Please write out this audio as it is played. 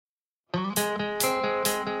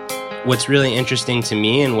What's really interesting to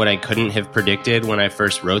me and what I couldn't have predicted when I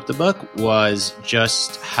first wrote the book was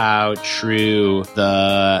just how true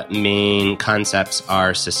the main concepts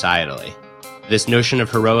are societally. This notion of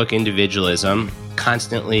heroic individualism,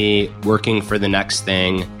 constantly working for the next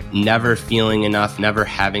thing, never feeling enough, never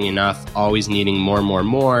having enough, always needing more and more and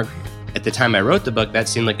more. At the time I wrote the book, that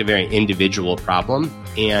seemed like a very individual problem.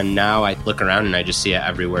 And now I look around and I just see it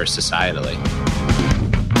everywhere societally.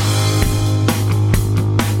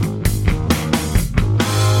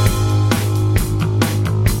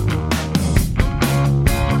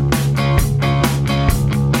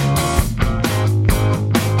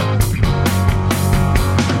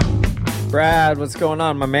 Brad, what's going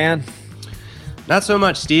on, my man? Not so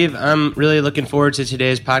much, Steve. I'm really looking forward to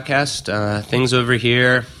today's podcast. Things over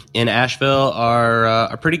here in Asheville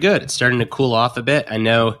are pretty good. It's starting to cool off a bit. I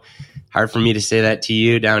know, hard for me to say that to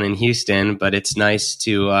you down in Houston, but it's nice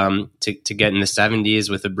to get in the 70s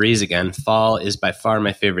with a breeze again. Fall is by far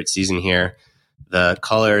my favorite season here. The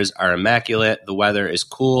colors are immaculate, the weather is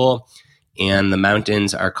cool, and the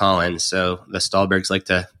mountains are calling. So the Stahlbergs like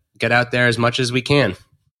to get out there as much as we can.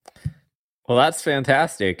 Well, that's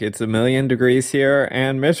fantastic. It's 1,000,000 degrees here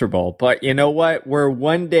and miserable. But you know what? We're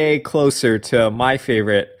one day closer to my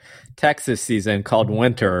favorite Texas season called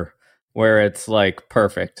winter, where it's like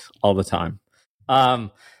perfect all the time.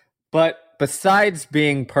 But besides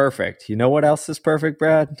being perfect, you know what else is perfect,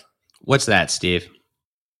 Brad? What's that, Steve?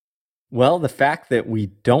 Well, the fact that we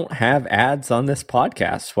don't have ads on this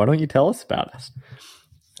podcast. Why don't you tell us about us?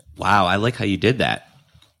 Wow, I like how you did that.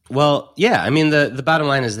 Well, yeah, I mean, the bottom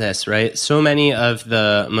line is this, right? So many of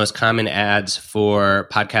the most common ads for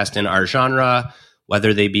podcasts in our genre,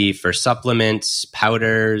 whether they be for supplements,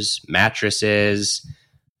 powders, mattresses,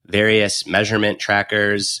 various measurement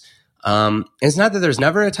trackers, it's not that there's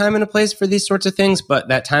never a time and a place for these sorts of things, but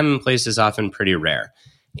that time and place is often pretty rare.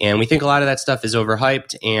 And we think a lot of that stuff is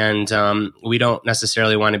overhyped, and we don't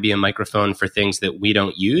necessarily want to be a microphone for things that we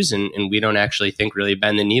don't use and we don't actually think really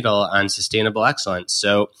bend the needle on sustainable excellence.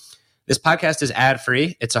 So this podcast is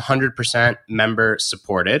ad-free. It's 100%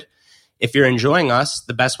 member-supported. If you're enjoying us,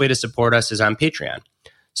 the best way to support us is on Patreon.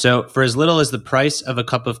 So for as little as the price of a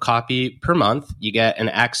cup of coffee per month, you get an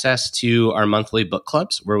access to our monthly book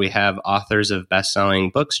clubs where we have authors of best-selling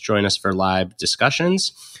books join us for live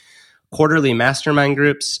discussions, quarterly mastermind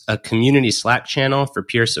groups, a community Slack channel for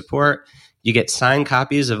peer support. You get signed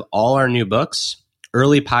copies of all our new books,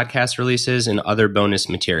 early podcast releases, and other bonus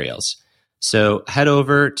materials. So head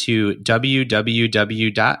over to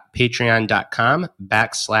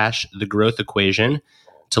www.patreon.com/thegrowthequation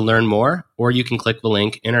to learn more, or you can click the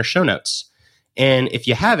link in our show notes. And if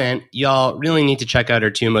you haven't, y'all really need to check out our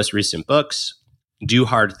two most recent books, Do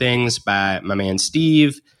Hard Things by my man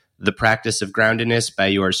Steve, The Practice of Groundedness by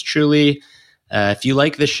yours truly. If you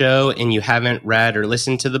like the show and you haven't read or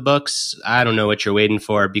listened to the books, I don't know what you're waiting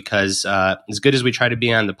for, because as good as we try to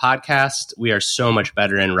be on the podcast, we are so much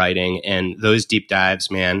better in writing. And those deep dives,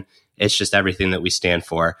 man, it's just everything that we stand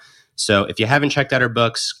for. So if you haven't checked out our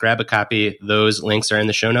books, grab a copy. Those links are in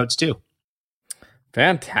the show notes too.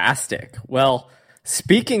 Fantastic. Well,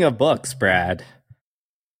 speaking of books, Brad,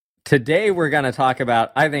 today we're going to talk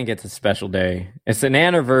about, I think it's a special day. It's an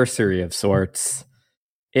anniversary of sorts.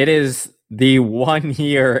 It is the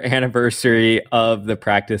 1-year anniversary of the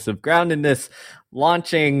Practice of Groundedness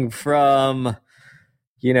launching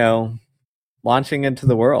into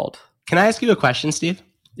the world. Can I ask you a question, Steve?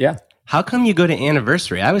 Yeah. How come you go to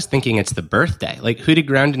anniversary? I was thinking it's the birthday. Like, who did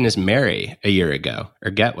Groundedness marry a year ago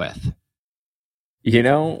or get with?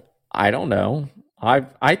 I don't know.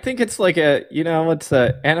 I think it's like it's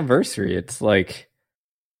an anniversary. It's like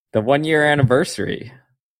the 1-year anniversary.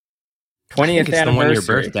 20th anniversary. The 1-year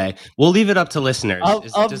birthday. We'll leave it up to listeners.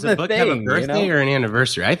 Does the book have a birthday or an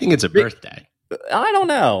anniversary? I think it's a birthday. I don't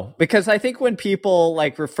know, because I think when people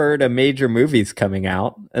refer to major movies coming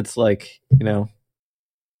out, it's like,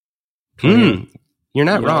 You're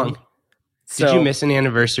not wrong. So, did you miss an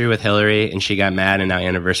anniversary with Hillary and she got mad and now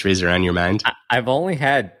anniversaries are on your mind? I've only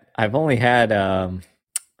had 2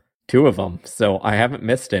 of them, so I haven't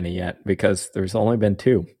missed any yet because there's only been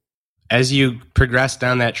 2. As you progress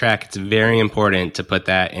down that track, it's very important to put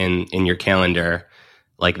that in your calendar,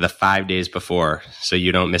 like the 5 days before, so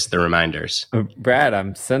you don't miss the reminders. Brad,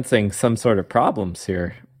 I'm sensing some sort of problems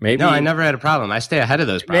here. No, I never had a problem. I stay ahead of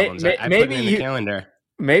those problems. I put it in the calendar.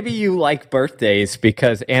 Maybe you like birthdays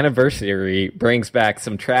because anniversary brings back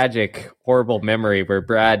some tragic, horrible memory where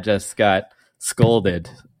Brad just got scolded.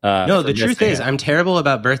 No, the truth is I'm terrible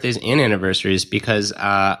about birthdays and anniversaries because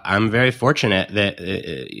I'm very fortunate that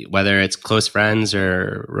whether it's close friends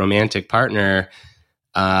or romantic partner,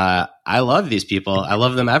 I love these people. I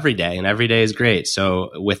love them every day, and every day is great.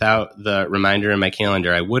 So without the reminder in my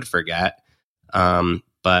calendar, I would forget.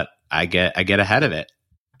 But I get ahead of it.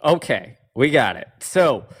 Okay, we got it.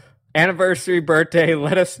 So, anniversary, birthday,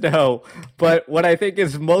 let us know. But what I think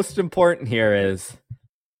is most important here is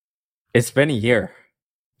it's been a year.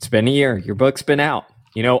 It's been a year. Your book's been out.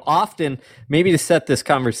 You know, often, maybe to set this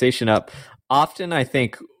conversation up, often I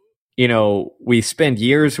think, you know, we spend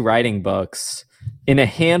years writing books and a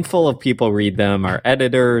handful of people read them, our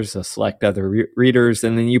editors, a select other readers,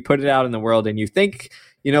 and then you put it out in the world and you think,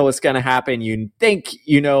 you know, what's going to happen. You think,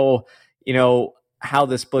 you know, how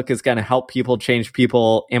this book is going to help people, change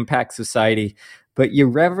people, impact society. But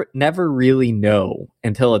you never really know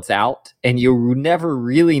until it's out. And you never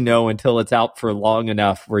really know until it's out for long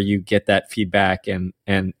enough where you get that feedback and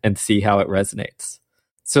see how it resonates.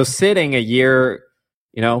 So sitting a year,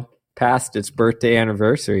 you know, past its birthday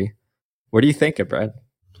anniversary, what do you think of, Brad?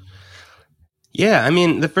 Yeah, I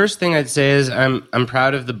mean, the first thing I'd say is I'm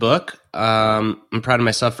proud of the book. I'm proud of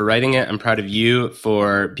myself for writing it. I'm proud of you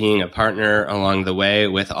for being a partner along the way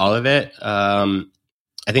with all of it.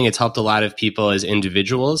 I think it's helped a lot of people as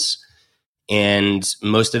individuals, and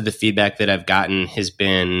most of the feedback that I've gotten has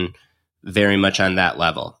been very much on that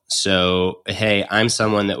level. So, hey, I'm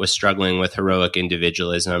someone that was struggling with heroic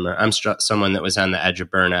individualism, or I'm someone that was on the edge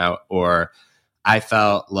of burnout, or I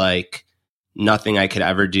felt like nothing I could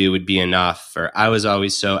ever do would be enough, or I was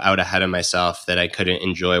always so out ahead of myself that I couldn't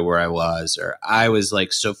enjoy where I was, or I was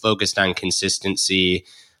like so focused on consistency,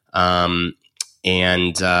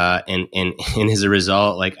 and as a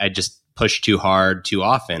result, like I just pushed too hard too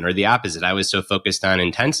often, or the opposite. I was so focused on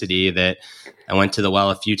intensity that I went to the well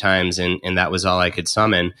a few times, and that was all I could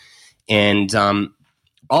summon. And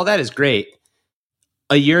all that is great.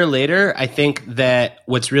 A year later, I think that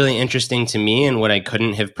what's really interesting to me, and what I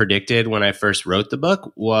couldn't have predicted when I first wrote the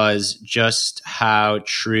book, was just how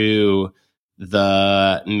true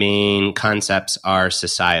the main concepts are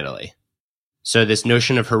societally. So this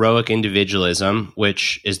notion of heroic individualism,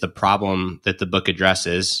 which is the problem that the book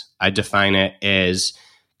addresses, I define it as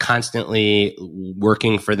constantly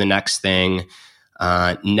working for the next thing,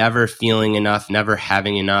 never feeling enough, never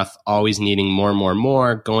having enough, always needing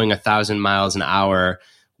more, going 1,000 miles an hour,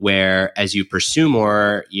 where as you pursue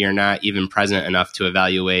more, you're not even present enough to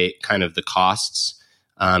evaluate kind of the costs,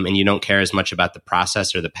 and you don't care as much about the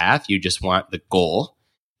process or the path. You just want the goal.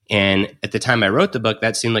 And at the time I wrote the book,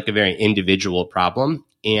 that seemed like a very individual problem.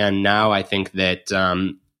 And now I think that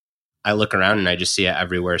I look around and I just see it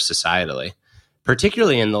everywhere societally.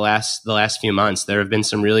 Particularly in the last few months, there have been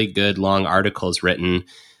some really good long articles written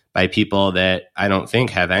by people that I don't think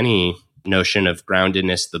have any notion of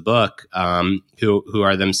Groundedness, the book, who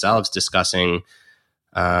are themselves discussing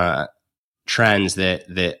trends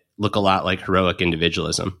that look a lot like heroic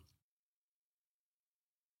individualism.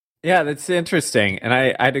 Yeah, that's interesting. And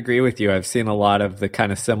I'd agree with you. I've seen a lot of the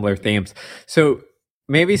kind of similar themes. So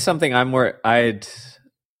maybe something I'd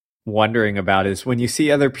wondering about is when you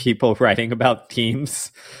see other people writing about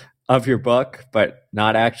themes of your book, but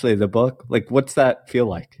not actually the book, like what's that feel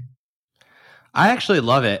like? I actually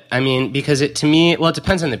love it. I mean, because it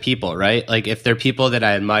depends on the people, right? Like if they're people that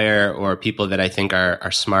I admire or people that I think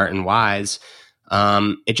are smart and wise,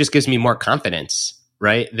 it just gives me more confidence,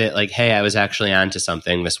 right? That like, hey, I was actually onto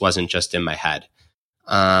something. This wasn't just in my head.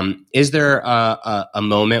 Is there a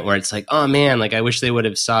moment where it's like, oh man, like I wish they would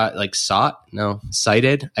have cited?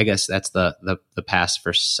 I guess that's the past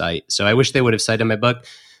for cite. So I wish they would have cited my book.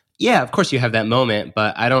 Yeah, of course you have that moment,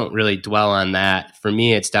 but I don't really dwell on that. For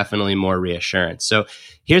me, it's definitely more reassurance. So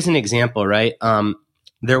here's an example, right?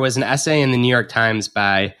 There was an essay in the New York Times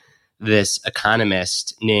by this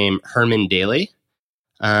economist named Herman Daly,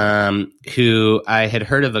 who I had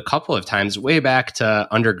heard of a couple of times way back to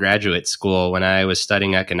undergraduate school when I was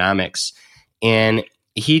studying economics. And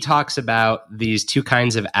he talks about these two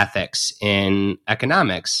kinds of ethics in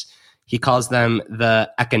economics. He calls them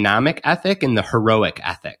the economic ethic and the heroic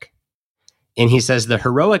ethic. And he says the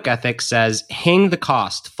heroic ethic says, hang the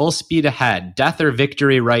cost, full speed ahead, death or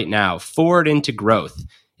victory right now, forward into growth.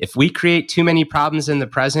 If we create too many problems in the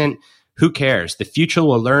present, who cares? The future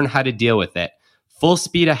will learn how to deal with it. Full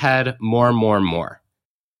speed ahead, more.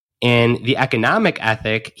 And the economic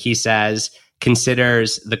ethic, he says,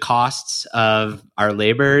 considers the costs of our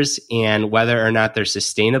labors and whether or not they're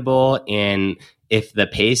sustainable and if the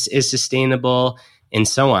pace is sustainable and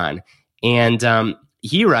so on. And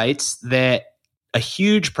he writes that a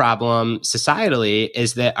huge problem societally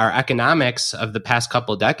is that our economics of the past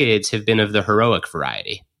couple decades have been of the heroic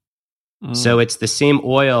variety. So it's the same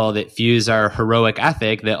oil that fuels our heroic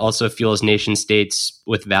ethic that also fuels nation states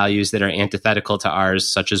with values that are antithetical to ours,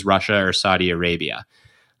 such as Russia or Saudi Arabia.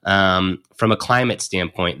 From a climate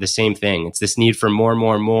standpoint, the same thing. It's this need for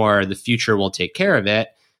more. The future will take care of it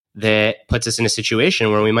that puts us in a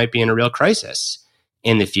situation where we might be in a real crisis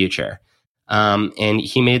in the future. And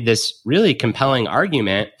he made this really compelling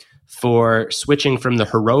argument for switching from the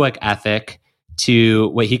heroic ethic to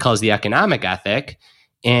what he calls the economic ethic.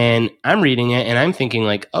 And I'm reading it and I'm thinking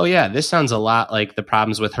like, oh yeah, this sounds a lot like the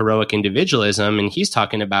problems with heroic individualism. And he's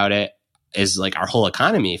talking about it as like our whole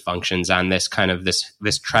economy functions on this kind of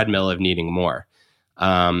this treadmill of needing more.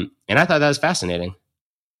 And I thought that was fascinating.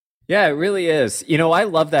 Yeah, it really is. You know, I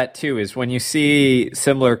love that too, is when you see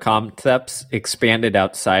similar concepts expanded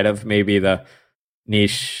outside of maybe the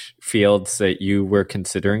niche fields that you were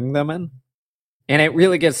considering them in. And it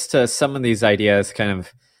really gets to some of these ideas kind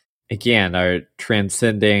of, again, are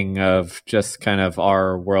transcending of just kind of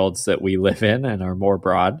our worlds that we live in and are more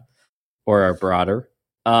broad or are broader.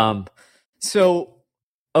 So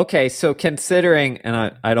considering,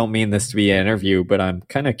 and I don't mean this to be an interview, but I'm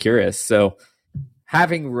kind of curious. So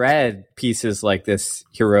having read pieces like this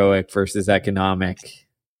heroic versus economic,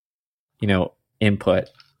 input,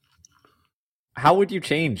 how would you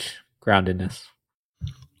change groundedness?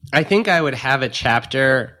 I think I would have a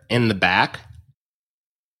chapter in the back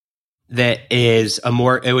that is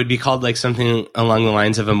it would be called like something along the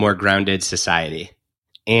lines of a more grounded society.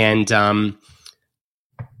 And,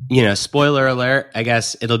 spoiler alert, I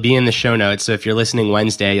guess it'll be in the show notes. So if you're listening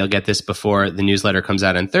Wednesday, you'll get this before the newsletter comes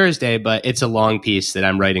out on Thursday, but it's a long piece that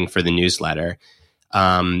I'm writing for the newsletter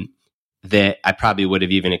that I probably would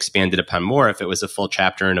have even expanded upon more if it was a full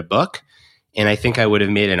chapter in a book. And I think I would have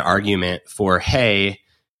made an argument for, hey,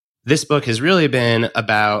 this book has really been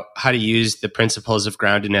about how to use the principles of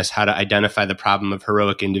groundedness, how to identify the problem of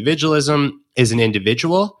heroic individualism as an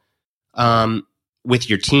individual, with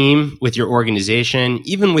your team, with your organization,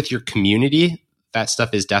 even with your community. That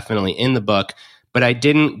stuff is definitely in the book, but I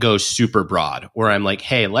didn't go super broad where I'm like,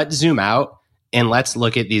 hey, let's zoom out and let's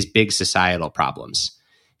look at these big societal problems.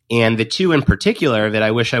 And the two in particular that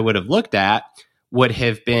I wish I would have looked at would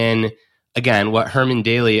have been, again, what Herman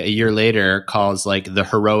Daly a year later calls like the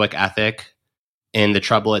heroic ethic and the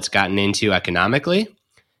trouble it's gotten into economically.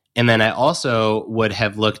 And then I also would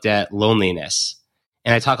have looked at loneliness.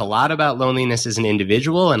 And I talk a lot about loneliness as an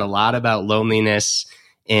individual and a lot about loneliness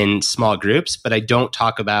in small groups, but I don't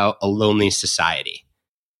talk about a lonely society.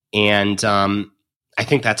 And I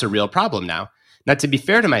think that's a real problem now. Now, to be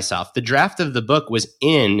fair to myself, the draft of the book was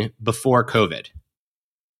in before COVID.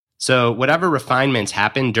 So whatever refinements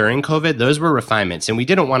happened during COVID, those were refinements. And we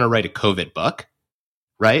didn't want to write a COVID book,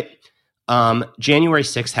 right? January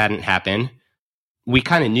 6th hadn't happened. We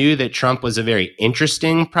kind of knew that Trump was a very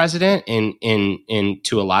interesting president and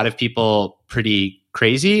to a lot of people pretty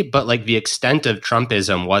crazy, but like the extent of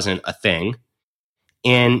Trumpism wasn't a thing.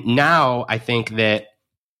 And now I think that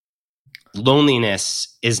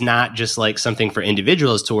loneliness is not just like something for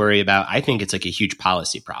individuals to worry about. I think it's like a huge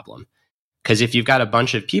policy problem. Because if you've got a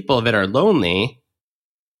bunch of people that are lonely,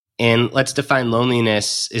 and let's define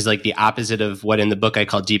loneliness is like the opposite of what in the book I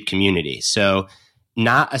call deep community. So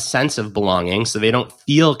not a sense of belonging, so they don't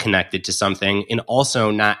feel connected to something, and also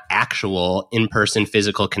not actual in-person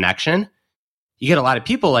physical connection. You get a lot of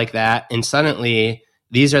people like that, and suddenly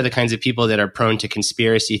these are the kinds of people that are prone to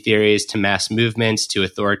conspiracy theories, to mass movements, to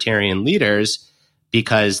authoritarian leaders,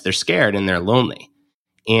 because they're scared and they're lonely.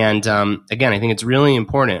 And again, I think it's really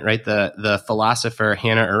important, right? The philosopher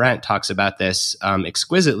Hannah Arendt talks about this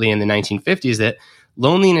exquisitely in the 1950s, that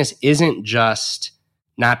loneliness isn't just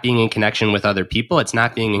not being in connection with other people, it's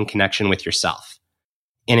not being in connection with yourself.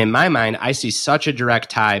 And in my mind, I see such a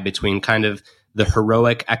direct tie between kind of the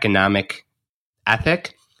heroic economic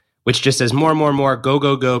ethic, which just says more,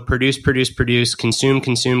 go, produce,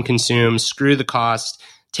 consume, screw the cost,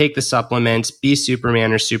 take the supplements, be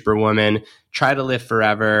Superman or Superwoman, try to live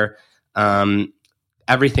forever,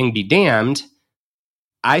 everything be damned.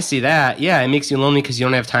 I see that. Yeah, it makes you lonely because you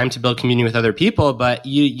don't have time to build community with other people, but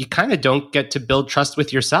you kind of don't get to build trust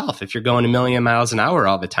with yourself if you're going a million miles an hour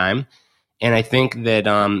all the time. And I think that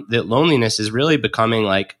that loneliness is really becoming,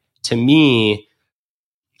 like, to me,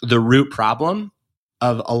 the root problem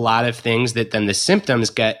of a lot of things that then the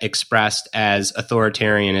symptoms get expressed as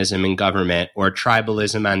authoritarianism in government or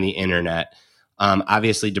tribalism on the internet.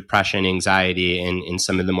 Obviously, depression, anxiety, and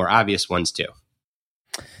some of the more obvious ones too.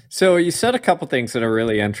 So you said a couple things that are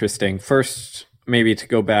really interesting. First, maybe to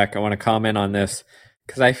go back, I want to comment on this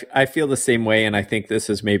because I feel the same way, and I think this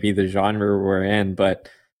is maybe the genre we're in. But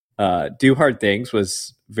Do Hard Things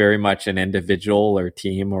was very much an individual or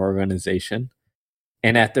team or organization.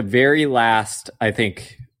 And at the very last, I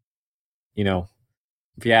think,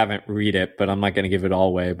 if you haven't read it, but I'm not going to give it all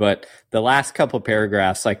away, but the last couple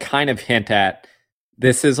paragraphs, I kind of hint at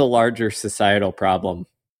this is a larger societal problem.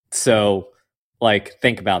 So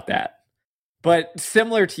think about that. But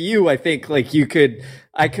similar to you, I think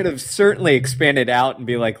I could have certainly expanded out and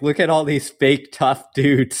be like, look at all these fake tough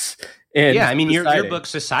dudes. Yeah, I mean, your book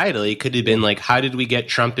societally could have been like, how did we get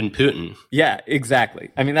Trump and Putin? Yeah, exactly.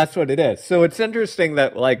 I mean, that's what it is. So it's interesting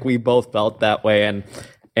that we both felt that way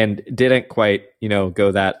and didn't quite,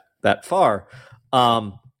 go that far.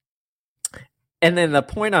 And then the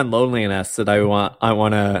point on loneliness that I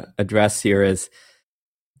want to address here is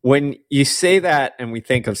when you say that and we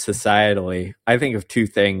think of societally, I think of two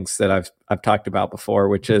things that I've talked about before,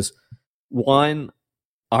 which is one,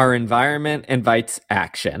 our environment invites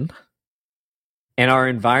action, and our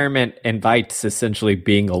environment invites essentially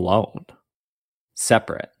being alone,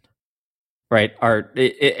 separate, right?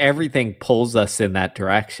 Everything pulls us in that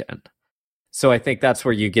direction. So I think that's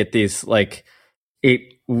where you get these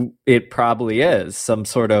it probably is some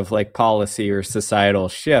sort of policy or societal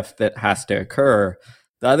shift that has to occur.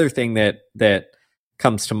 The other thing that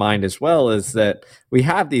comes to mind as well is that we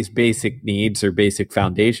have these basic needs or basic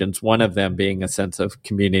foundations, one of them being a sense of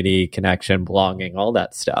community, connection, belonging, all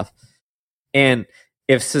that stuff. And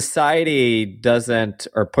if society doesn't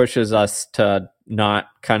or pushes us to not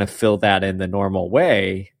kind of fill that in the normal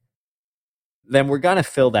way, then we're going to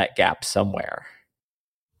fill that gap somewhere.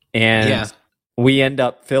 And we end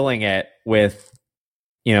up filling it with,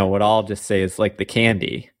 what I'll just say is the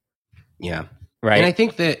candy. Yeah. Right. And I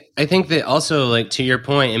think that also, to your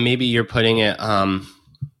point, and maybe you're putting it,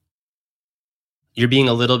 you're being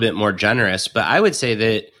a little bit more generous, but I would say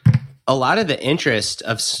that a lot of the interest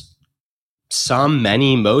of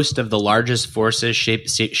most of the largest forces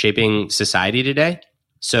shaping society today.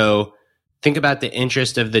 So think about the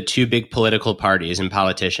interest of the two big political parties and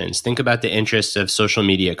politicians. Think about the interest of social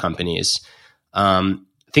media companies.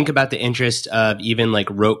 Think about the interest of even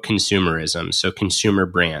rote consumerism, so consumer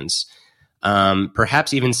brands.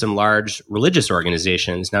 Perhaps even some large religious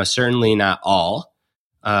organizations. Now, certainly not all.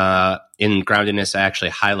 In Groundedness, I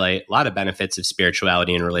actually highlight a lot of benefits of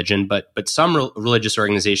spirituality and religion, but some religious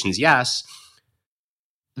organizations, yes,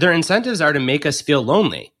 their incentives are to make us feel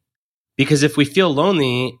lonely. Because if we feel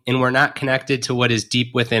lonely and we're not connected to what is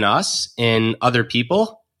deep within us and other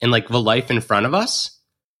people and the life in front of us,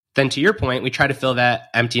 then to your point, we try to fill that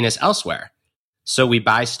emptiness elsewhere. So we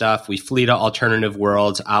buy stuff, we flee to alternative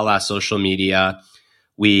worlds, a la social media.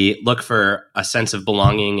 We look for a sense of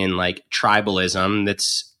belonging and tribalism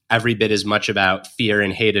that's every bit as much about fear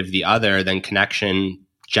and hate of the other than connection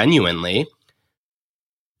genuinely.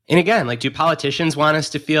 And again, do politicians want us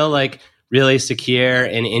to feel really secure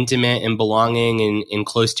and intimate and belonging and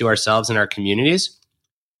close to ourselves and our communities?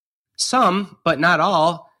 Some, but not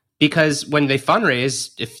all. Because when they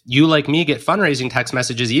fundraise, if you like me get fundraising text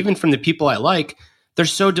messages, even from the people I like, they're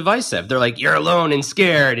so divisive. They're like, you're alone and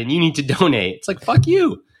scared and you need to donate. It's fuck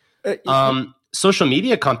you. Social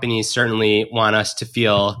media companies certainly want us to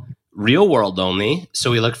feel real world lonely.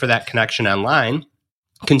 So we look for that connection online.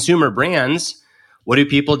 Consumer brands, what do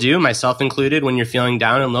people do, myself included, when you're feeling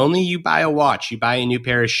down and lonely? You buy a watch, you buy a new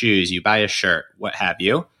pair of shoes, you buy a shirt, what have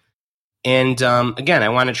you. And again, I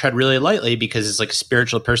want to tread really lightly because as a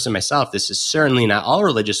spiritual person myself, this is certainly not all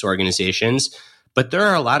religious organizations, but there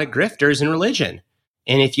are a lot of grifters in religion.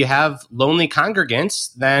 And if you have lonely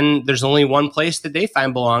congregants, then there's only one place that they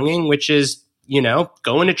find belonging, which is,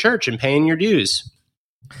 going to church and paying your dues.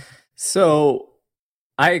 So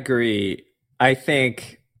I agree. I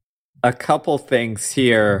think a couple things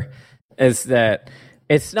here is that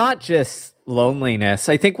it's not just loneliness.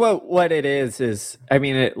 I think what it is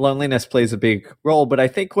loneliness plays a big role, but I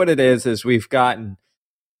think what it is we've gotten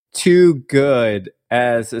too good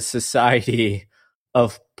as a society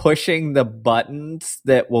of pushing the buttons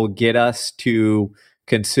that will get us to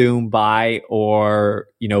consume, buy, or,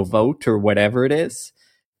 vote or whatever it is.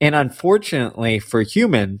 And unfortunately for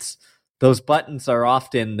humans, those buttons are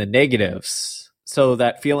often the negatives. So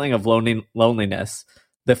that feeling of loneliness,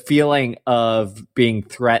 the feeling of being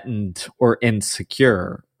threatened or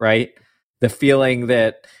insecure, right? The feeling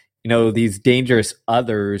that, these dangerous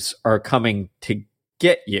others are coming to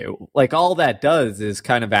get you. All that does is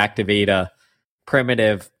kind of activate a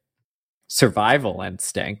primitive survival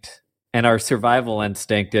instinct. And our survival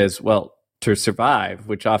instinct is, to survive,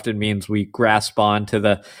 which often means we grasp on to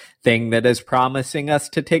the thing that is promising us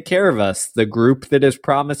to take care of us, the group that is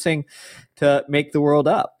promising to make the world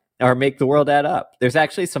up or make the world add up. There's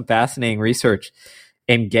actually some fascinating research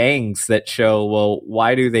in gangs that show, well,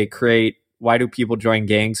 why do people join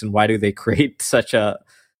gangs, and why do they create such a,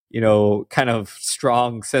 kind of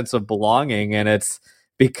strong sense of belonging? And it's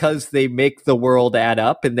because they make the world add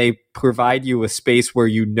up, and they provide you a space where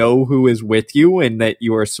you know who is with you and that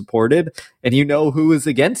you are supported, and you know who is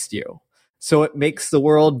against you. So it makes the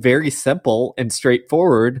world very simple and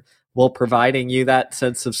straightforward while providing you that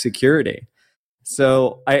sense of security.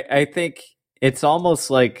 So I think it's almost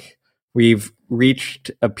like we've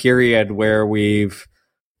reached a period where we've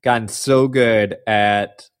gotten so good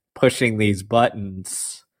at pushing these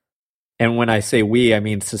buttons. And when I say we, I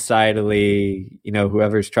mean societally,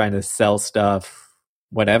 whoever's trying to sell stuff,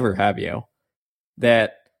 whatever have you,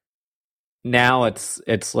 that now it's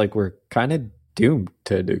like we're kind of doomed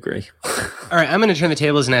to a degree. All right, I'm going to turn the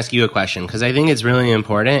tables and ask you a question, because I think it's really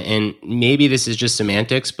important, and maybe this is just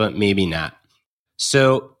semantics, but maybe not.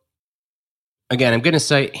 So again, I'm going to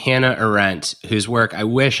cite Hannah Arendt, whose work I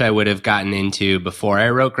wish I would have gotten into before I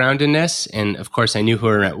wrote Groundedness. And of course, I knew who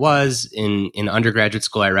Arendt was. In undergraduate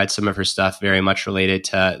school, I read some of her stuff very much related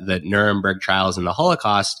to the Nuremberg trials and the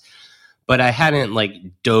Holocaust, but I hadn't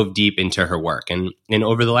dove deep into her work. And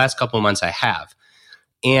over the last couple of months, I have.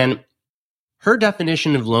 And her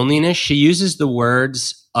definition of loneliness, she uses the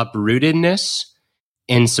words uprootedness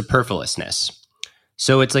and superfluousness.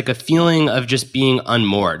 So it's like a feeling of just being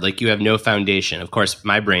unmoored, like you have no foundation. Of course,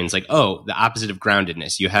 my brain's like, oh, the opposite of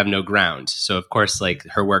groundedness. You have no ground. So of course,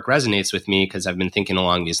 her work resonates with me because I've been thinking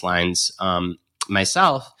along these lines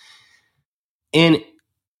myself. And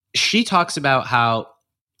she talks about how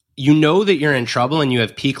you know that you're in trouble and you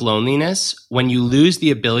have peak loneliness when you lose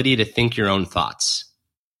the ability to think your own thoughts.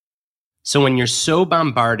 So when you're so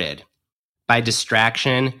bombarded by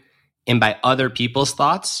distraction and by other people's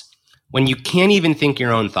thoughts, when you can't even think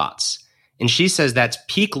your own thoughts. And she says that's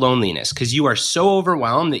peak loneliness, because you are so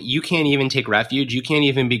overwhelmed that you can't even take refuge. You can't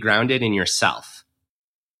even be grounded in yourself.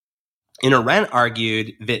 And Arendt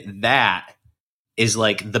argued that is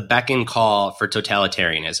like the beck and call for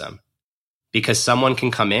totalitarianism, because someone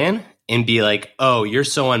can come in and be like, oh, you're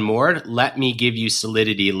so unmoored. Let me give you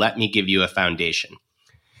solidity. Let me give you a foundation.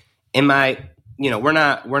 We're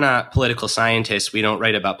not political scientists. We don't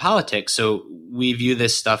write about politics. So we view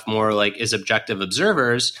this stuff more like as objective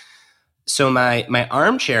observers. So my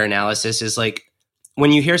armchair analysis is like,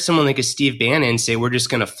 when you hear someone like a Steve Bannon say, we're just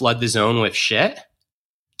going to flood the zone with shit,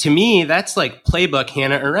 to me, that's like playbook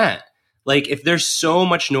Hannah Arendt. Like, if there's so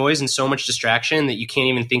much noise and so much distraction that you can't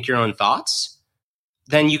even think your own thoughts,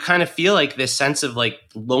 then you kind of feel like this sense of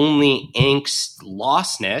lonely angst,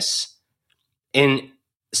 lostness. And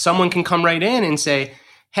someone can come right in and say,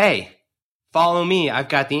 hey, follow me. I've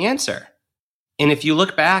got the answer. And if you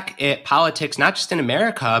look back at politics, not just in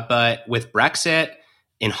America, but with Brexit,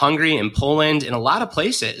 in Hungary, in Poland, in a lot of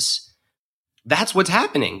places, that's what's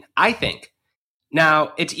happening, I think.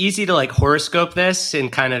 Now, it's easy to horoscope this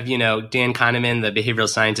and kind of, Dan Kahneman, the behavioral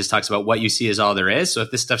scientist, talks about what you see is all there is. So if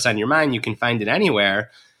this stuff's on your mind, you can find it anywhere.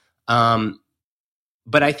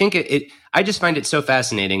 But I think I just find it so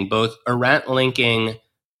fascinating, both Arendt linking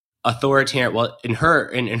authoritarian, well, in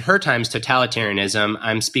her times, totalitarianism,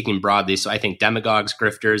 I'm speaking broadly, so I think demagogues,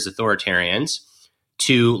 grifters, authoritarians,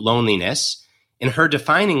 to loneliness. And her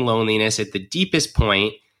defining loneliness at the deepest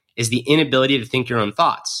point is the inability to think your own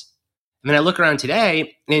thoughts. And then I look around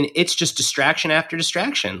today, and it's just distraction after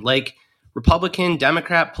distraction. Like Republican,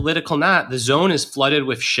 Democrat, political not, the zone is flooded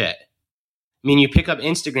with shit. I mean, you pick up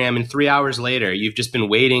Instagram, and 3 hours later, you've just been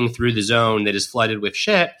wading through the zone that is flooded with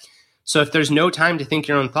shit. So if there's no time to think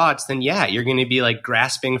your own thoughts, then yeah, you're going to be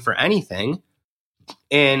grasping for anything.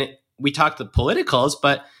 And we talked the politicals,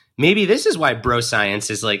 but maybe this is why bro science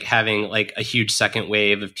is having a huge second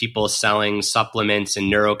wave of people selling supplements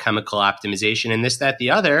and neurochemical optimization and this, that, the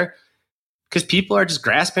other, because people are just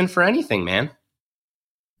grasping for anything, man.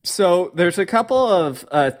 So there's a couple of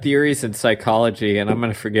theories in psychology, and I'm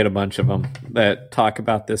going to forget a bunch of them, that talk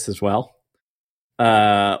about this as well.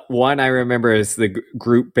 One I remember is the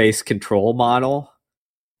group-based control model,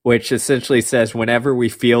 which essentially says whenever we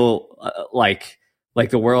feel like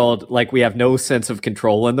the world, we have no sense of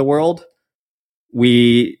control in the world,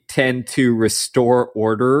 we tend to restore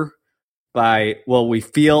order we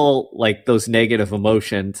feel those negative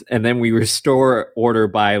emotions, and then we restore order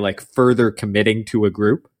by further committing to a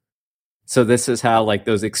group. So this is how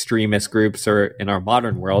those extremist groups, or in our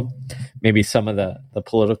modern world, maybe some of the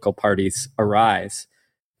political parties arise,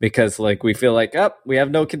 because we feel we have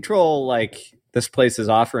no control, this place is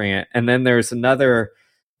offering it. And then there's another,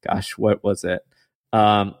 gosh, what was it?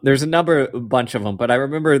 There's a bunch of them, but I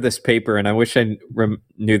remember this paper, and I wish I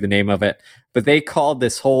knew the name of it, but they called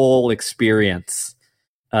this whole experience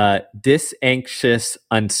disanxious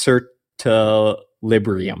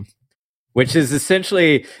uncertilibrium, which is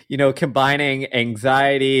essentially, combining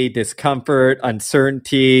anxiety, discomfort,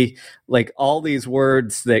 uncertainty, like all these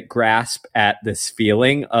words that grasp at this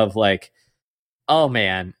feeling of like, oh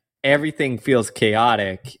man, everything feels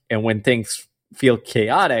chaotic. And when things feel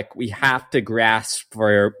chaotic, we have to grasp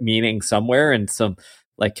for meaning somewhere and some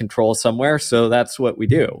like control somewhere. So that's what we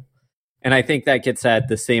do. And I think that gets at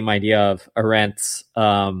the same idea of Arendt's,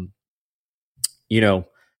 claim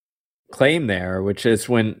there, which is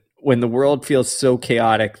when the world feels so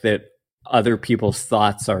chaotic that other people's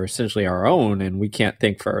thoughts are essentially our own and we can't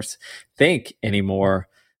think anymore,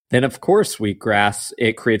 then of course we grasp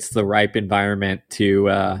it creates the ripe environment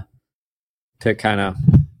to kind of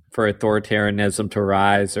for authoritarianism to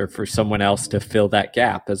rise or for someone else to fill that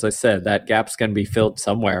gap. As I said, that gap's going to be filled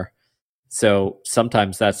somewhere. So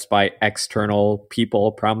sometimes that's by external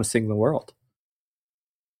people promising the world.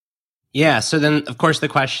 Yeah. So then, of course, the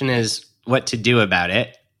question is what to do about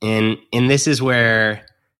it. And this is where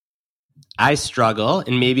I struggle,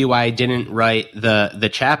 and maybe why I didn't write the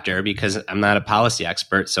chapter, because I'm not a policy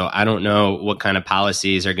expert. So I don't know what kind of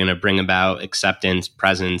policies are going to bring about acceptance,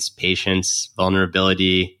 presence, patience,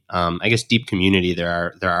 vulnerability. I guess deep community.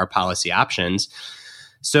 There are policy options.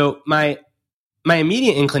 So my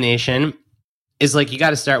immediate inclination is like, you got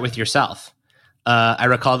to start with yourself. I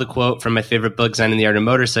recall the quote from my favorite book, Zen and the Art of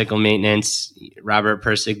Motorcycle Maintenance. Robert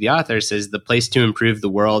Pirsig, the author, says, "The place to improve the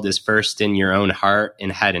world is first in your own heart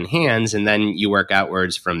and head and hands, and then you work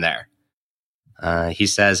outwards from there." He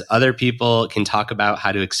says, "Other people can talk about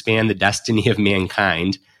how to expand the destiny of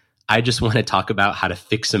mankind. I just want to talk about how to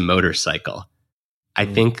fix a motorcycle." I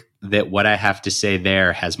think that what I have to say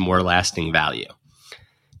there has more lasting value.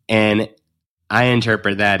 And I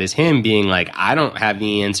interpret that as him being like, I don't have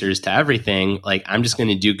the answers to everything. Like, I'm just going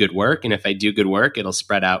to do good work. And if I do good work, it'll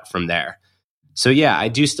spread out from there. So yeah, I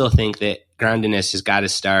do still think that groundedness has got to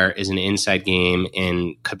start as an inside game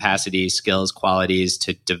in capacity, skills, qualities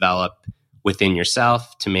to develop within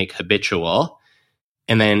yourself, to make habitual.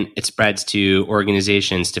 And then it spreads to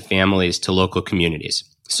organizations, to families, to local communities.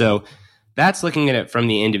 So that's looking at it from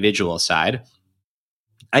the individual side.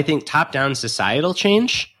 I think top-down societal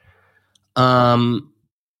change, I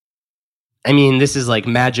mean, this is like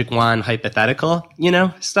magic wand hypothetical,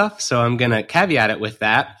 stuff. So I'm going to caveat it with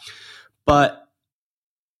that. But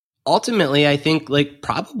ultimately, I think like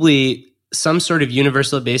probably some sort of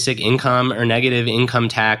universal basic income or negative income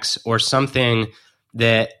tax or something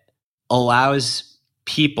that allows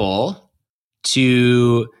people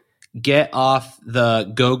to get off the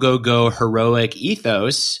go, go, go heroic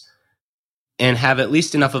ethos and have at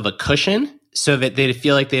least enough of a cushion so that they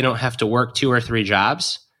feel like they don't have to work 2 or 3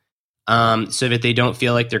 jobs, so that they don't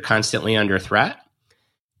feel like they're constantly under threat.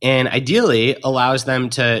 And ideally allows them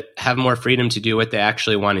to have more freedom to do what they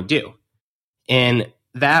actually want to do. And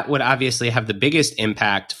that would obviously have the biggest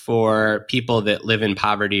impact for people that live in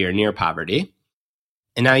poverty or near poverty.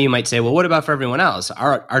 And now you might say, well, what about for everyone else?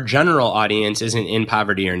 Our general audience isn't in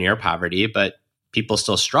poverty or near poverty, but people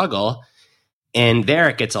still struggle. And there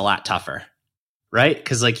it gets a lot tougher. Right?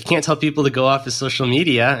 Because like you can't tell people to go off of social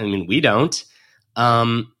media. I mean, we don't.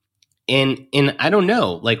 And I don't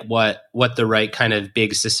know like what the right kind of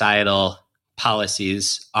big societal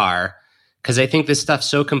policies are. Because I think this stuff's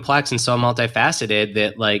so complex and so multifaceted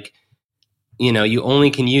that like, you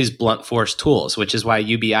only can use blunt force tools, which is why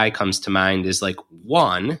UBI comes to mind as like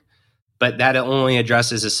one, but that only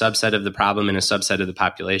addresses a subset of the problem and a subset of the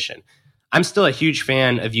population. I'm still a huge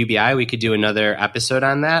fan of UBI. We could do another episode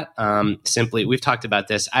on that. Simply, we've talked about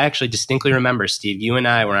this. I actually distinctly remember, Steve, you and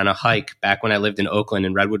I were on a hike back when I lived in Oakland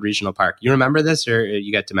in Redwood Regional Park. You remember this, or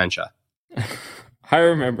you got dementia? I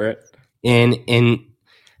remember it. And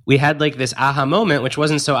we had like this aha moment, which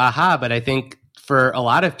wasn't so aha, but I think for a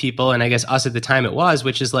lot of people, and I guess us at the time it was,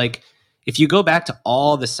 which is like, if you go back to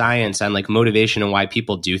all the science on like motivation and why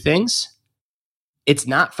people do things, it's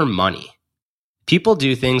not for money. People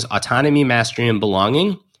do things, autonomy, mastery, and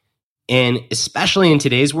belonging. And especially in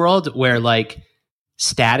today's world where like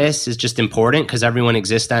status is just important because everyone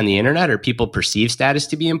exists on the internet, or people perceive status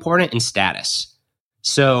to be important, and status.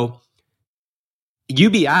 So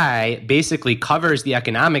UBI basically covers the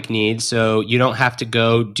economic needs. So you don't have to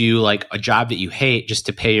go do like a job that you hate just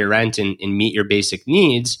to pay your rent and meet your basic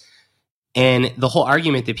needs. And the whole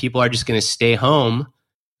argument that people are just going to stay home,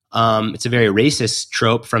 it's a very racist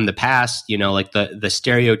trope from the past, like the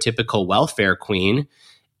stereotypical welfare queen.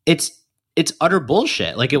 It's utter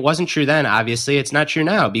bullshit. Like it wasn't true then, obviously. It's not true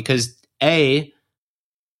now because A,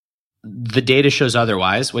 the data shows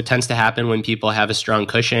otherwise. What tends to happen when people have a strong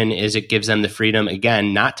cushion is it gives them the freedom,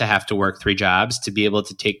 again, not to have to work 3 jobs, to be able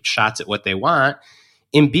to take shots at what they want.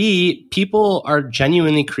 And B, people are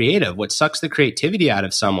genuinely creative. What sucks the creativity out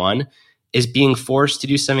of someone is being forced to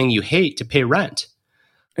do something you hate to pay rent.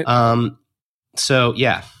 So,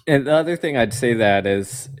 yeah. And the other thing I'd say that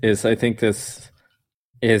is I think this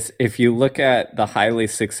is, if you look at the highly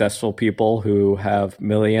successful people who have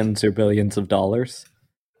millions or billions of dollars,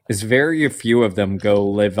 is very few of them go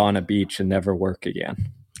live on a beach and never work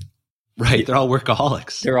again. Right. They're all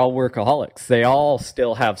workaholics. They're all workaholics. They all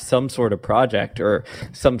still have some sort of project or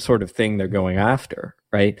some sort of thing they're going after,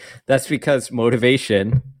 right? That's because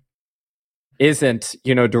motivation isn't,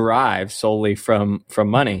 derived solely from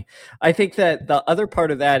money. I think that the other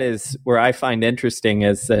part of that is where I find interesting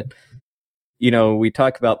is that, we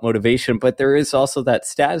talk about motivation, but there is also that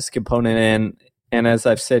status component. And as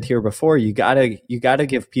I've said here before, you gotta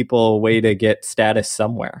give people a way to get status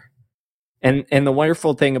somewhere. And the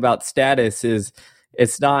wonderful thing about status is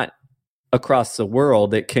it's not across the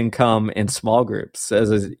world. It can come in small groups.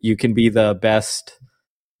 You can be the best,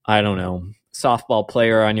 I don't know, softball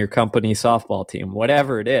player on your company softball team,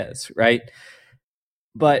 whatever it is, right?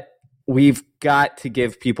 But we've got to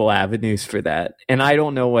give people avenues for that. And I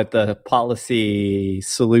don't know what the policy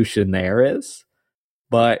solution there is,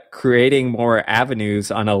 but creating more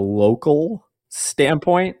avenues on a local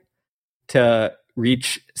standpoint to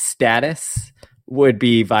reach status would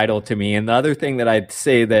be vital to me. And the other thing that I'd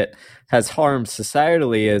say that has harmed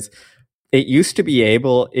societally is it used to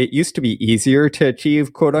be easier to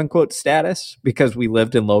achieve quote unquote status because we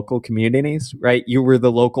lived in local communities, right? You were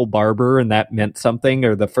the local barber and that meant something,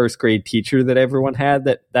 or the first grade teacher that everyone had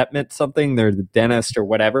that meant something. They're the dentist or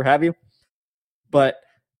whatever have you. But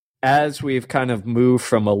as we've kind of moved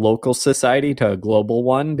from a local society to a global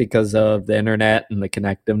one because of the internet and the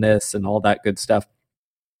connectiveness and all that good stuff,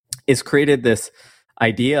 it's created this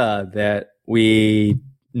idea that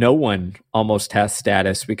no one almost has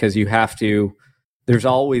status because there's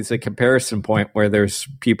always a comparison point where there's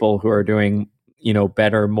people who are doing,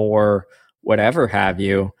 better, more, whatever have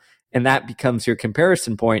you. And that becomes your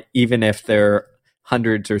comparison point, even if they're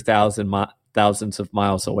hundreds or thousands of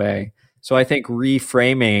miles away. So I think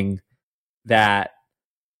reframing that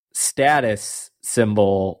status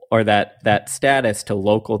symbol or that status to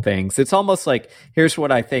local things, it's almost like, here's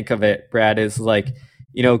what I think of it, Brad, is like,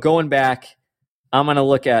 going back, I'm going to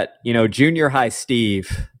look at, junior high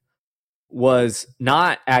Steve was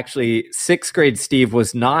not actually, 6th grade Steve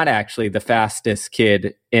was not actually the fastest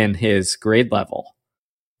kid in his grade level.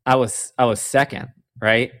 I was second,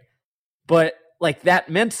 right? But like that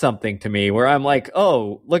meant something to me where I'm like,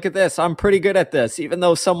 oh, look at this. I'm pretty good at this, even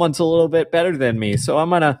though someone's a little bit better than me. So I'm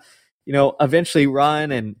going to, eventually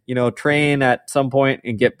run and, train at some point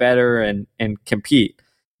and get better and compete.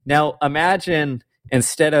 Now imagine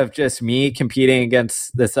instead of just me competing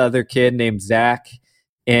against this other kid named Zach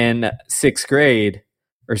in 6th grade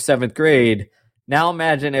or 7th grade, now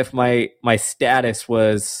imagine if my status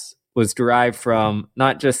was derived from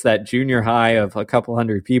not just that junior high of a couple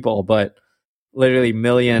hundred people, but literally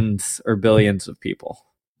millions or billions of people.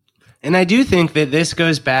 And I do think that this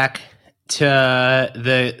goes back to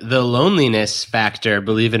the loneliness factor,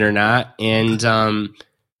 believe it or not, and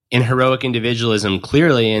in heroic individualism,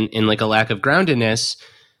 clearly in like a lack of groundedness,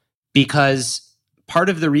 because part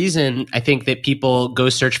of the reason I think that people go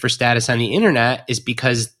search for status on the internet is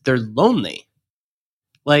because they're lonely.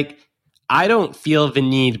 Like, I don't feel the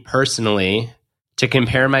need personally to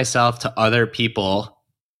compare myself to other people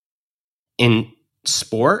in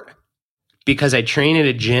sport because I train at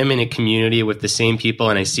a gym in a community with the same people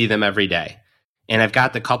and I see them every day. And I've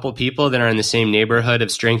got the couple people that are in the same neighborhood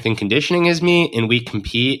of strength and conditioning as me, and we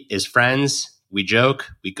compete as friends. We joke,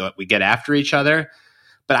 we get after each other.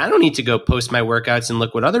 But I don't need to go post my workouts and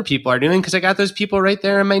look what other people are doing because I got those people right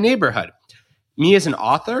there in my neighborhood. Me as an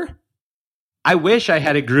author, I wish I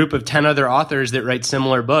had a group of 10 other authors that write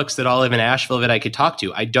similar books that all live in Asheville that I could talk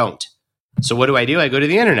to. I don't. So what do? I go to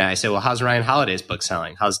the internet. I say, well, how's Ryan Holiday's book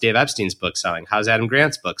selling? How's Dave Epstein's book selling? How's Adam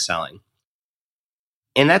Grant's book selling?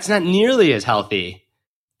 And that's not nearly as healthy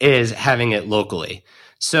as having it locally.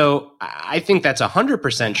 So I think that's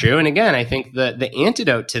 100% true. And again, I think the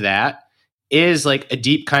antidote to that is like a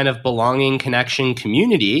deep kind of belonging, connection,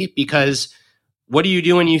 community, because what do you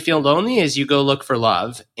do when you feel lonely is you go look for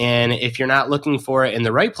love. And if you're not looking for it in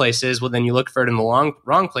the right places, well, then you look for it in the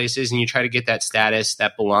wrong places and you try to get that status,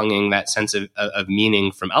 that belonging, that sense of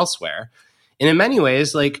meaning from elsewhere. And in many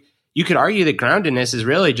ways, like you could argue that groundedness is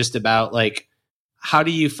really just about like, how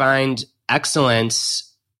do you find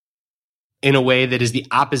excellence in a way that is the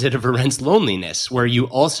opposite of Arendt's loneliness, where you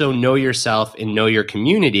also know yourself and know your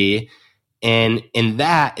community. And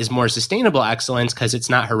that is more sustainable excellence because it's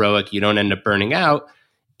not heroic. You don't end up burning out.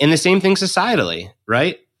 And the same thing societally,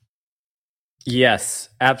 right? Yes,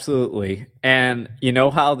 absolutely. And you know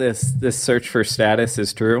how this search for status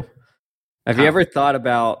is true? Have you ever thought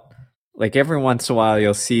about, like, every once in a while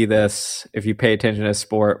you'll see this, if you pay attention to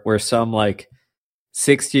sport, where some like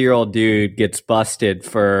 60-year-old dude gets busted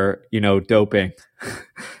for, doping.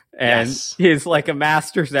 And he's like a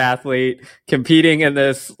masters athlete competing in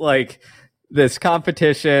this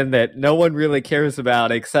competition that no one really cares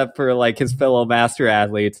about except for like his fellow master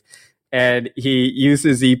athletes. And he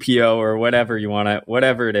uses EPO or whatever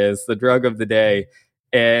whatever it is, the drug of the day,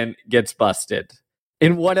 and gets busted.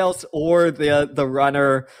 And what else? Or the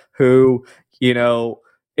runner who,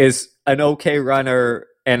 is an okay runner,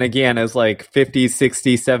 and again is like 50,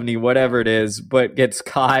 60, 70, whatever it is, but gets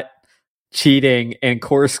caught cheating and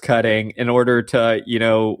course cutting in order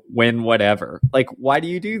to, win whatever. Like, why do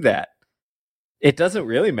you do that? It doesn't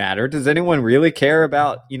really matter. Does anyone really care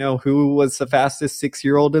about, who was the fastest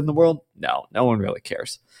 6-year-old in the world? No one really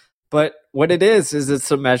cares. But what it is it's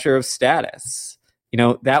a measure of status.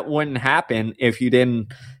 That wouldn't happen if you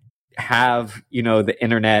didn't have, the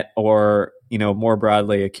internet or, more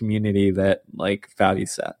broadly, a community that like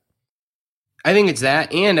values that. I think it's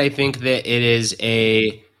that. And I think that it is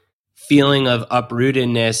a feeling of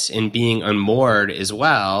uprootedness and being unmoored as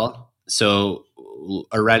well. So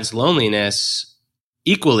Arendt's loneliness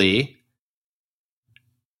equally.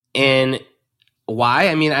 And why?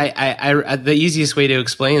 I mean, I the easiest way to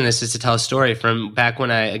explain this is to tell a story from back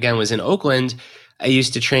when I, again, was in Oakland. I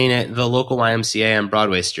used to train at the local YMCA on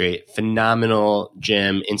Broadway Street. Phenomenal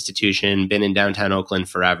gym, institution, been in downtown Oakland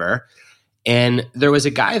forever. And there was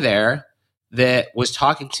a guy there that was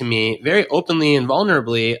talking to me very openly and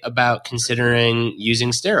vulnerably about considering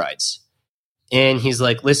using steroids. And he's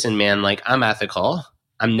like, listen, man, like, I'm ethical.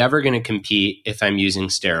 I'm never going to compete if I'm using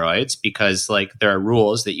steroids because like there are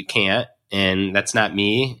rules that you can't, and that's not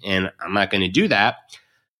me. And I'm not going to do that.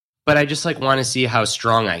 But I just like want to see how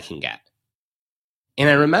strong I can get. And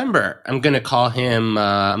I remember I'm going to call him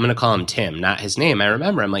Tim, not his name. I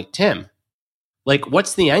remember I'm like, Tim, like,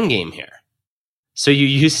 what's the end game here? So you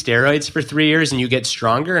use steroids for 3 years and you get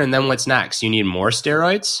stronger. And then what's next? You need more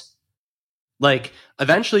steroids? Like,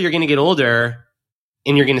 eventually you're going to get older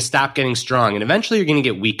and you're going to stop getting strong. And eventually you're going to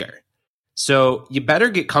get weaker. So you better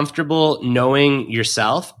get comfortable knowing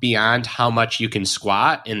yourself beyond how much you can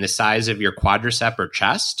squat and the size of your quadricep or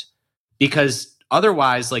chest, because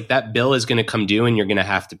otherwise, like, that bill is going to come due and you're going to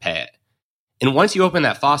have to pay it. And once you open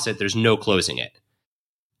that faucet, there's no closing it.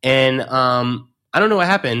 And I don't know what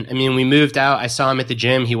happened. I mean, we moved out. I saw him at the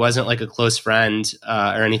gym. He wasn't like a close friend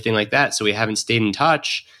or anything like that. So we haven't stayed in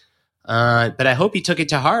touch. But I hope he took it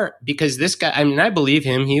to heart, because this guy, I mean, I believe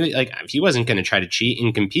him. He wasn't going to try to cheat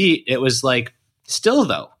and compete. It was like, still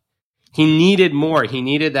though, he needed more. He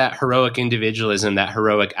needed that heroic individualism, that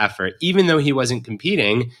heroic effort, even though he wasn't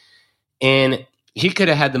competing. And he could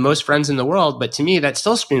have had the most friends in the world. But to me, that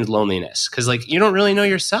still screams loneliness, because like, you don't really know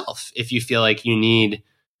yourself if you feel like you need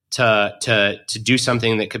to do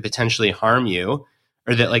something that could potentially harm you,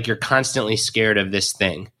 or that like you're constantly scared of this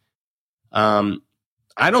thing.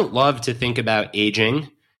 I don't love to think about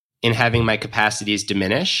aging and having my capacities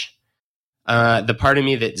diminish. The part of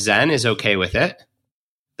me that's Zen is okay with it.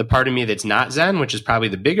 The part of me that's not Zen, which is probably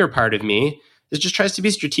the bigger part of me, is just tries to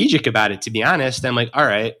be strategic about it. To be honest, I'm like, all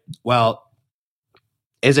right, well,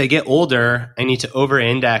 as I get older, I need to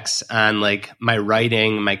over-index on like my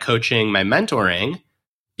writing, my coaching, my mentoring,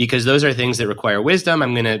 because those are things that require wisdom.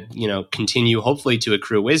 I'm going to, continue hopefully to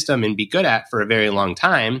accrue wisdom and be good at for a very long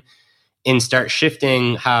time, and start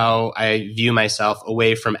shifting how I view myself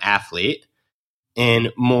away from athlete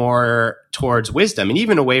and more towards wisdom, and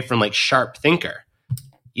even away from like sharp thinker.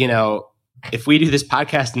 If we do this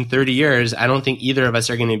podcast in 30 years, I don't think either of us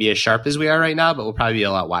are going to be as sharp as we are right now, but we'll probably be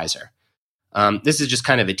a lot wiser. This is just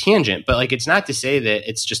kind of a tangent, but like, it's not to say that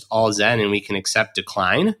it's just all Zen and we can accept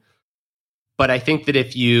decline. But I think that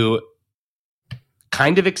if you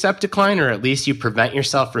kind of accept decline, or at least you prevent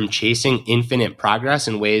yourself from chasing infinite progress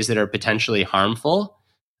in ways that are potentially harmful,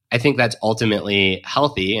 I think that's ultimately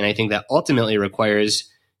healthy. And I think that ultimately requires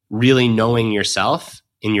really knowing yourself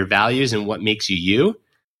and your values and what makes you you.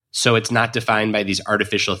 So it's not defined by these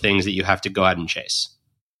artificial things that you have to go out and chase.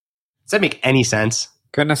 Does that make any sense?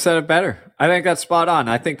 Couldn't have said it better. I think that's spot on.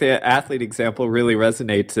 I think the athlete example really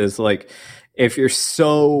resonates as like, if you're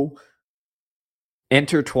so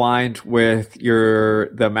intertwined with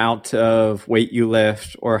the amount of weight you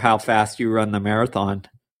lift or how fast you run the marathon,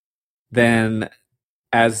 then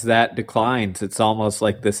as that declines, it's almost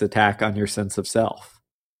like this attack on your sense of self.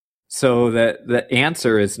 So that the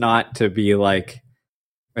answer is not to be like,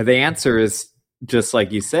 or the answer is just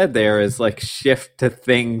like you said there, is like shift to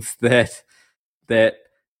things that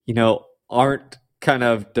aren't kind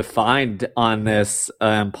of defined on this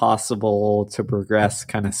impossible to progress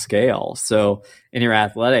kind of scale. So in your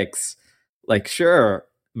athletics, like, sure,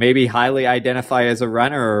 maybe highly identify as a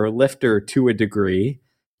runner or lifter to a degree,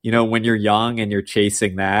 when you're young and you're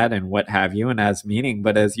chasing that and what have you, and has meaning.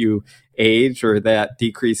 But as you age or that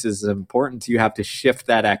decreases in importance, you have to shift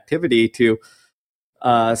that activity to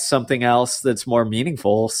something else that's more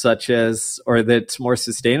meaningful, or that's more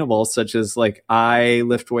sustainable, such as like, I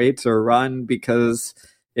lift weights or run because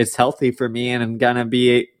it's healthy for me and I'm gonna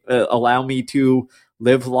be allow me to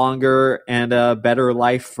live longer and a better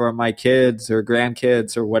life for my kids or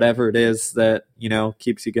grandkids or whatever it is that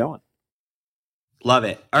keeps you going. Love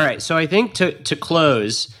it. All right, so I think to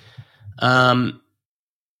close, we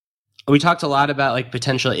talked a lot about like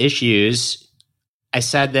potential issues. I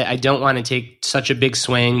said that I don't want to take such a big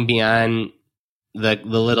swing beyond the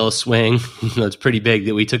little swing, it's pretty big,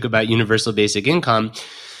 that we took about universal basic income.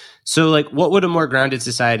 So like, what would a more grounded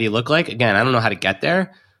society look like? Again, I don't know how to get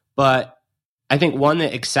there, but I think one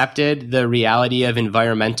that accepted the reality of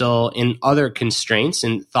environmental and other constraints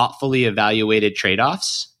and thoughtfully evaluated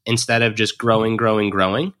trade-offs instead of just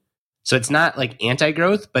growing. So it's not like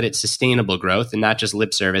anti-growth, but it's sustainable growth and not just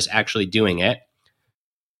lip service, actually doing it.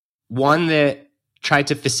 One that tried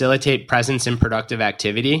to facilitate presence in productive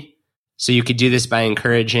activity. So you could do this by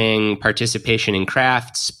encouraging participation in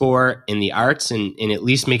craft, sport, in the arts, and at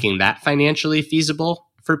least making that financially feasible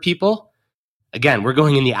for people. Again, we're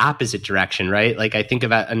going in the opposite direction, right? Like, I think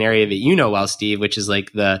about an area that well, Steve, which is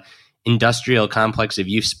like the industrial complex of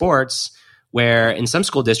youth sports, where in some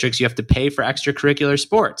school districts you have to pay for extracurricular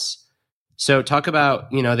sports. So talk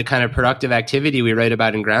about, the kind of productive activity we write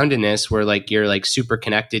about in Groundedness, where like you're like super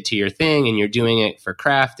connected to your thing and you're doing it for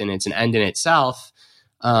craft and it's an end in itself.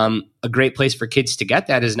 A great place for kids to get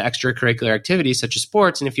that is an extracurricular activity such as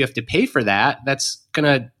sports. And if you have to pay for that, that's going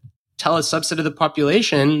to tell a subset of the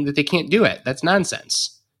population that they can't do it. That's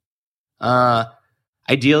nonsense.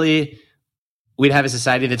 Ideally, we'd have a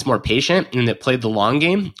society that's more patient and that played the long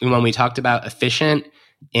game. And when we talked about efficient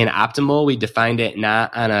and optimal, we defined it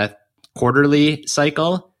not on a quarterly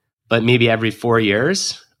cycle, but maybe every 4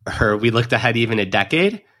 years, or we looked ahead even a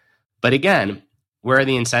decade. But again, where are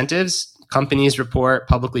the incentives?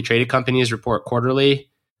 Publicly traded companies report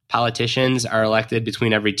quarterly. Politicians are elected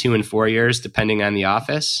between every 2 and 4 years, depending on the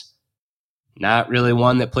office. Not really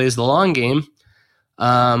one that plays the long game.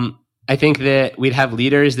 I think that we'd have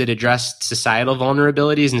leaders that address societal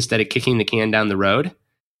vulnerabilities instead of kicking the can down the road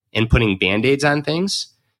and putting Band-Aids on things.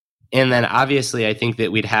 And then obviously, I think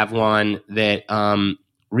that we'd have one that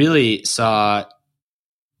really saw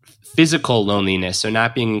physical loneliness, so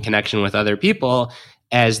not being in connection with other people,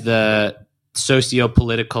 as the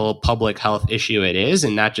socio-political public health issue it is,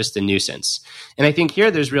 and not just a nuisance. And I think here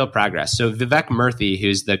there's real progress. So Vivek Murthy,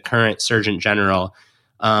 who's the current Surgeon General,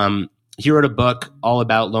 he wrote a book all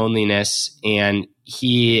about loneliness, and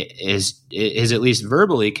he is at least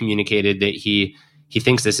verbally communicated that he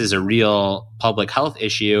thinks this is a real public health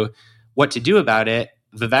issue. What to do about it?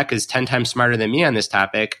 Vivek is 10 times smarter than me on this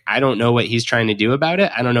topic. I don't know what he's trying to do about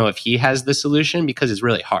it. I don't know if he has the solution because it's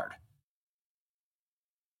really hard.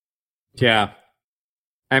 Yeah.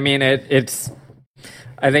 I mean, I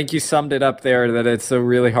think you summed it up there, that it's a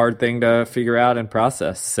really hard thing to figure out and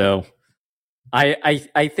process. So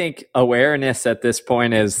I think awareness at this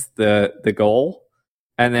point is the goal.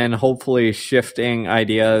 And then hopefully shifting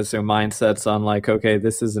ideas or mindsets on like, okay,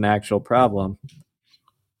 this is an actual problem.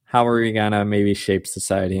 How are we going to maybe shape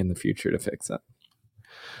society in the future to fix it?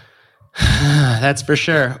 That's for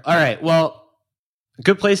sure. All right. Well,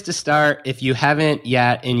 good place to start. If you haven't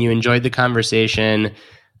yet and you enjoyed the conversation,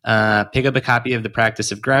 pick up a copy of The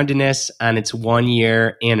Practice of Groundedness on its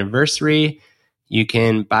 1-year anniversary. You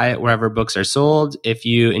can buy it wherever books are sold. If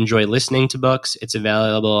you enjoy listening to books, it's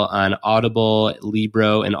available on Audible,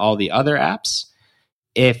 Libro, and all the other apps.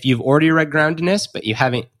 If you've already read Groundedness, but you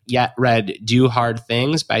haven't yet read Do Hard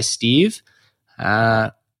Things by Steve,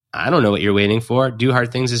 I don't know what you're waiting for. Do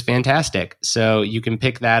Hard Things is fantastic. So you can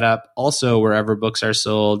pick that up also wherever books are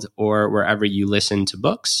sold or wherever you listen to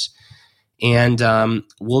books. And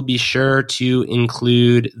we'll be sure to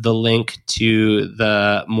include the link to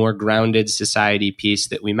the More Grounded Society piece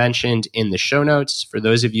that we mentioned in the show notes. For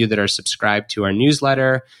those of you that are subscribed to our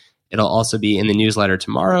newsletter, it'll also be in the newsletter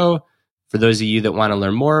tomorrow. For those of you that want to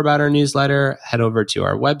learn more about our newsletter, head over to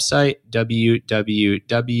our website,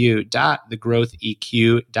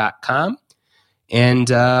 www.thegrowtheq.com. And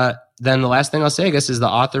then the last thing I'll say, I guess, is the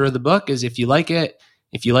author of the book is if you like it,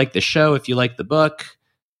 if you like the show, if you like the book,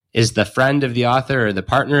 is the friend of the author or the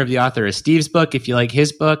partner of the author is Steve's book. If you like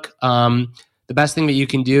his book, the best thing that you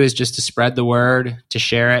can do is just to spread the word, to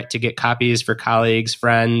share it, to get copies for colleagues,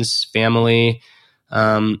 friends, family.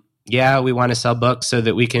 We want to sell books so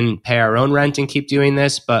that we can pay our own rent and keep doing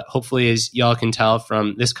this. But hopefully, as y'all can tell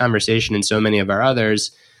from this conversation and so many of our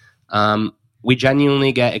others, we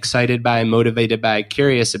genuinely get excited by, motivated by,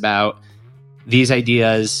 curious about these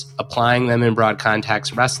ideas, applying them in broad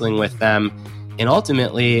context, wrestling with them. And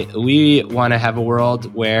ultimately, we want to have a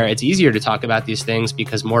world where it's easier to talk about these things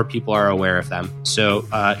because more people are aware of them. So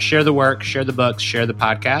share the work, share the books, share the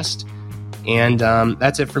podcast. And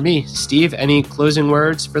that's it for me. Steve, any closing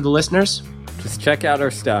words for the listeners? Just check out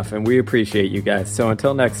our stuff, and we appreciate you guys. So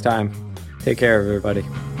until next time, take care, everybody.